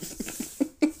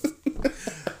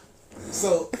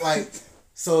 So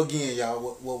again, y'all,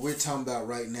 what we're talking about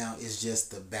right now is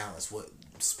just the balance.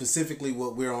 Specifically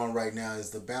what we're on right now is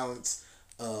the balance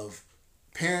of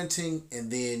parenting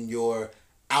and then your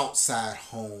outside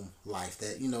home life.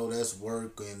 That, that's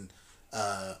work and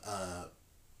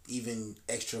even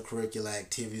extracurricular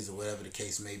activities or whatever the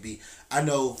case may be. I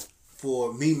know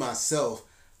for me, myself,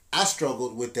 I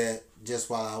struggled with that just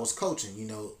while I was coaching.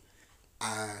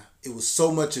 It was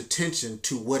so much attention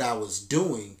to what I was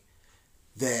doing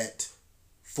that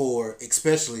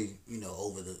especially,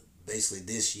 over basically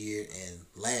this year and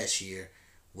last year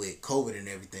with COVID and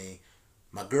everything,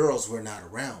 my girls were not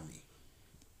around me.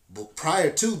 But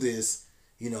prior to this,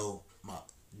 my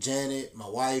Janet, my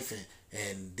wife,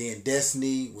 and then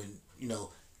Destiny, when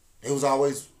they was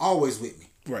always with me.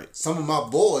 Right. Some of my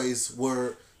boys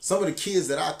were some of the kids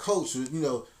that I coached.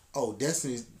 Oh,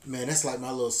 Destiny's, man, that's like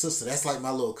my little sister. That's like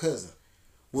my little cousin.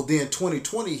 Well, then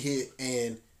 2020 hit,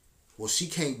 and she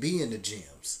can't be in the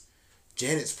gyms.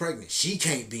 Janet's pregnant. She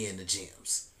can't be in the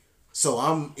gyms.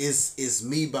 So it's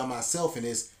me by myself, and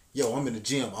I'm in the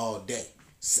gym all day.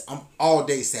 I'm all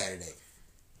day Saturday.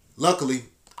 Luckily,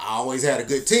 I always had a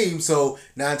good team, so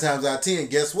 9 times out of 10,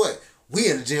 guess what? We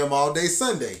in the gym all day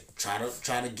Sunday, trying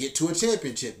to get to a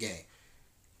championship game.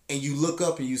 And you look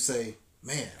up and you say,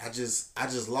 man, I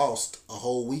just lost a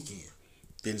whole weekend.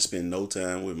 Didn't spend no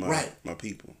time with my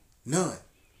people. None.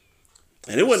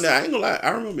 And it wasn't, I ain't gonna lie, I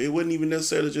remember it wasn't even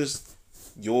necessarily just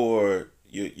your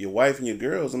wife and your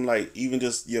girls. I'm like, even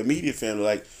just your immediate family,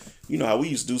 like, how we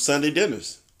used to do Sunday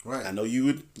dinners. Right. I know you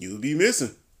would be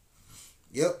missing.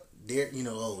 Yep. Derek,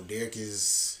 Derek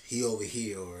he over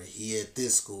here, or he at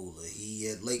this school, or he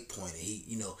at Lake Point, or he,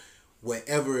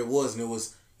 wherever it was. And it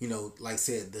was, like I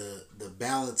said, the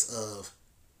balance of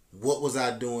what was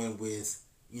I doing with,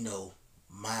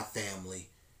 my family,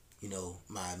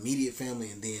 my immediate family,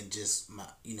 and then just my,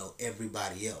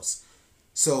 everybody else.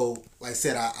 So, like I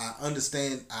said, I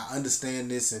understand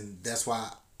this, and that's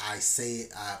why I say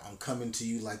it. I'm coming to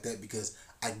you like that because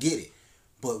I get it.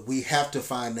 But we have to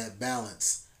find that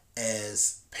balance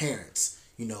as parents.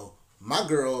 My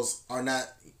girls are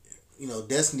not,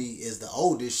 Destiny is the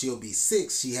oldest. She'll be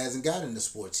 6. She hasn't gotten into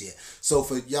sports yet. So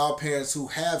for y'all parents who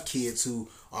have kids who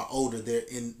are older, they're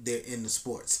in the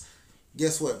sports.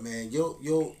 Guess what, man?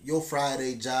 Your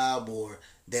Friday job, or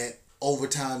that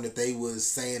overtime that they was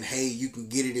saying, hey, you can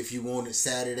get it if you want it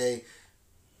Saturday.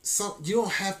 You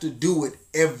don't have to do it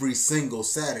every single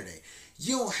Saturday.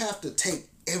 You don't have to take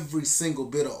every single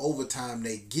bit of overtime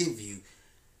they give you.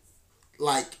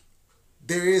 Like,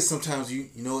 there is sometimes you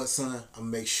know what, son, I'm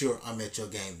gonna make sure I'm at your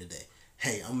game today.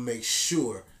 Hey, I'm gonna make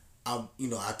sure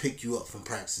I pick you up from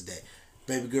practice today.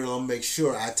 Baby girl, I'm gonna make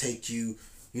sure I take you,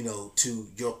 to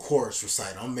your chorus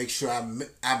recital. I'm gonna make sure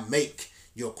I make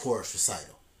your chorus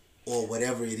recital, or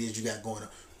whatever it is you got going on.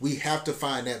 We have to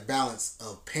find that balance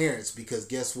of parents, because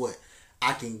guess what?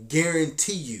 I can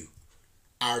guarantee you,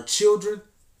 our children,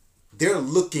 they're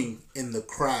looking in the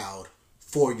crowd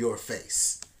for your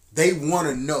face. They want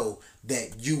to know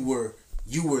that you were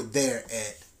there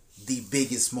at the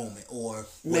biggest moment, or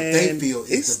what they feel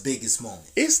is the biggest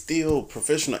moment. It's still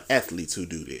professional athletes who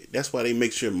do that. That's why they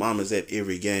make sure mama's at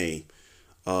every game.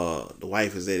 The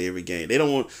wife is at every game. They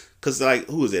don't want, because like,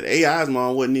 who was it? AI's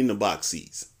mom wasn't in the box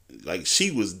seats. Like, she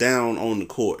was down on the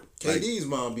court. KD's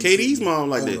mom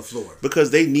like on that, the floor. because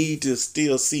they need to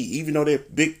still see, even though they're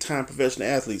big time professional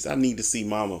athletes, I need to see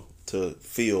mama to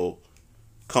feel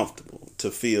comfortable,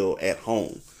 to feel at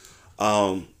home.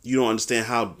 You don't understand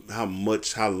how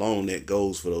long that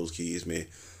goes for those kids, man.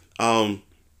 And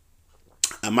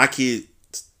my kids,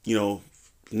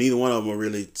 neither one of them are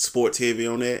really sports heavy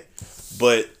on that.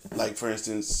 But like, for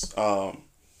instance, I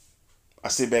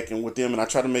sit back and with them, and I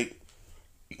try to make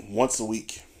once a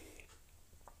week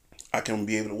I can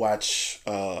be able to watch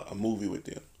a movie with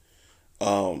them.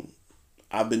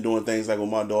 I've been doing things like with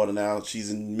my daughter now.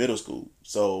 She's in middle school,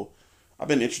 so I've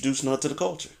been introducing her to the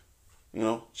culture.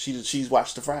 She's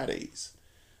watched the Fridays.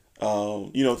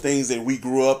 Things that we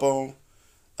grew up on.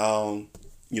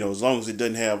 As long as it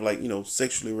doesn't have like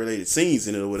sexually related scenes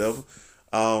in it or whatever.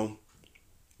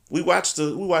 We watch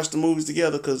the movies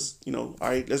together because all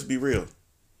right, let's be real.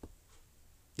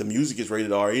 The music is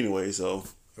rated R anyway, so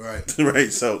right,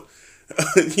 right. So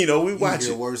we watch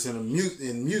it worse in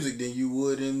music than you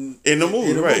would in the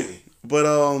movie, right? Movie. But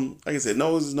like I said,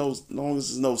 long as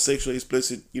there's no sexually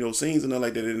explicit scenes and nothing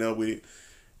like that in there with it,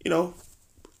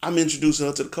 I'm introducing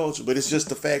her to the culture. But it's just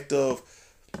the fact of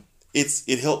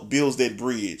it helped build that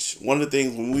bridge. One of the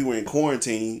things when we were in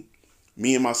quarantine,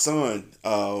 me and my son,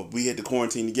 we had to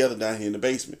quarantine together down here in the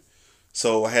basement.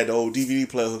 So I had the old DVD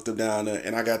player hooked up down there,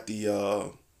 and I got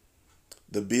the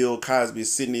Bill Cosby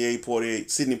Sidney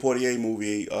Poitier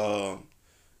movie,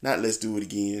 not Let's Do It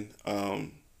Again.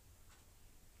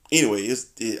 Anyway,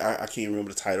 I can't remember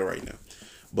the title right now,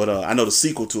 but I know the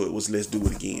sequel to it was Let's Do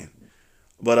It Again.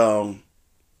 But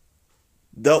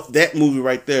that movie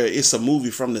right there, it's a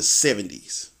movie from the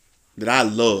 70s that I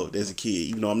loved as a kid,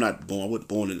 even though I wasn't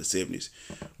born in the 70s.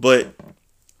 But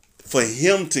for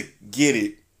him to get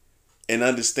it and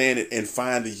understand it and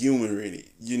find the humor in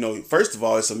it, first of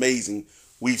all, it's amazing.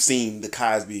 We've seen the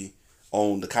Cosby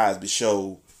on the Cosby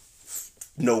Show,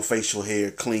 no facial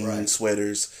hair, clean right.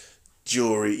 Sweaters,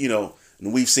 jewelry, and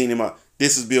we've seen him.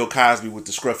 This is Bill Cosby with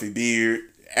the scruffy beard.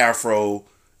 afro.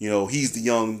 He's the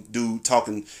young dude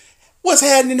talking, what's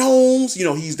happening, Holmes?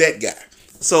 He's that guy.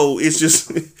 So it's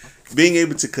just being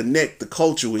able to connect the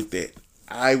culture with that.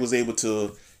 I was able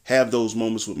to have those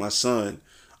moments with my son.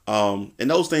 And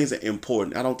those things are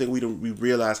important. I don't think we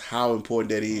realize how important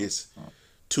that is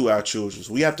to our children.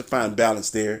 So we have to find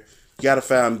balance there. You got to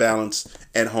find balance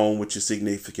at home with your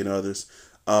significant others.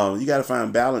 You got to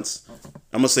find balance.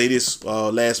 I'm going to say this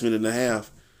last minute and a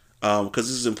half because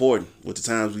this is important with the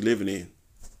times we living in.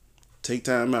 Take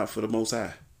time out for the Most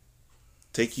High.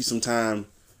 Take you some time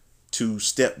to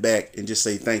step back and just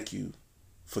say thank you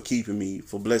for keeping me,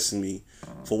 for blessing me,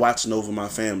 for watching over my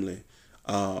family.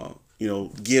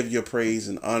 Give your praise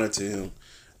and honor to him.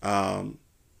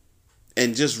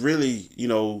 And just really,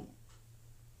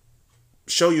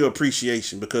 show your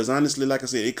appreciation because honestly, like I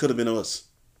said, it could have been us.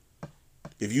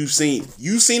 If you've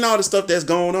seen all the stuff that's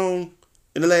going on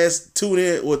in the last 2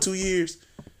 years,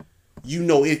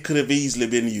 it could have easily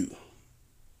been you.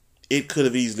 It could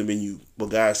have easily been you, but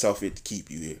God saw fit to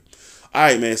keep you here. All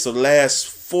right, man. So the last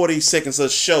 40 seconds of the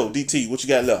show, DT, what you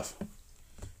got left?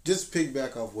 Just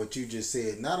piggyback off what you just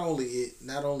said. Not only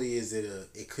is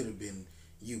it could have been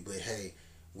you, but hey,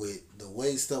 with the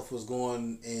way stuff was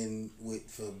going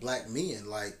for black men,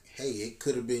 like, hey, it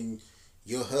could have been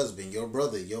your husband, your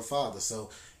brother, your father.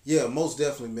 So yeah, most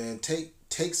definitely, man.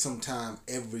 Take some time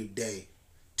every day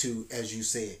to, as you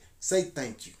said, say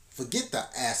thank you. Forget the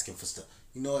asking for stuff.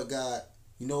 You know what, God?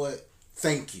 You know what?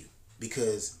 Thank you.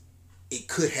 Because it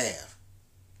could have.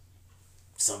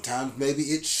 Sometimes maybe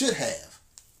it should have,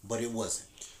 but it wasn't.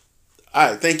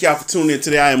 All right. Thank y'all for tuning in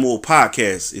to the I Am Woe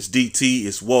podcast. It's DT.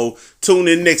 It's Woe. Tune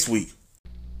in next week.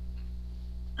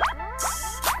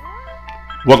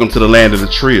 Welcome to the land of the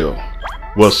trio,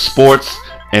 where sports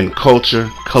and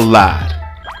culture collide.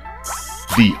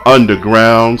 The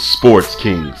Underground Sports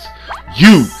Kings.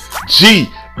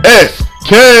 UGSK.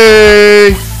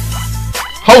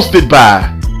 Hosted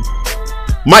by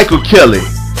Michael Kelly,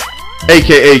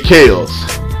 a.k.a. Kales,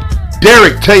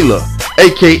 Derek Taylor,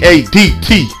 a.k.a.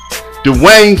 DT,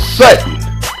 Dwayne Sutton,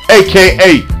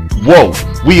 a.k.a. Woe.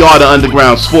 We are the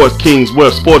Underground Sports Kings,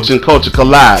 where sports and culture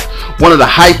collide. One of the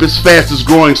hypest, fastest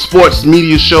growing sports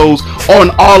media shows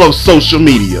on all of social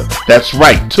media. That's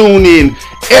right. Tune in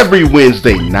every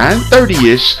Wednesday,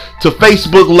 9:30ish, to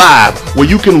Facebook Live, where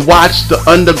you can watch the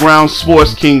Underground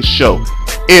Sports Kings show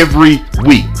every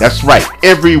week. That's right,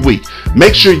 every week.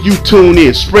 Make sure you tune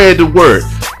in, spread the word,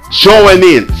 join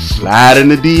in, slide in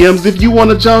the DMs if you want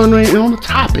to join in on the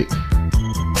topic.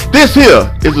 This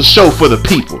here is a show for the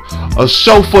people, a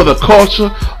show for the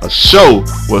culture, a show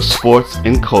where sports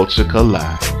and culture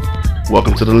collide.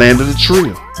 Welcome to the land of the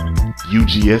trio,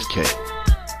 UGSK.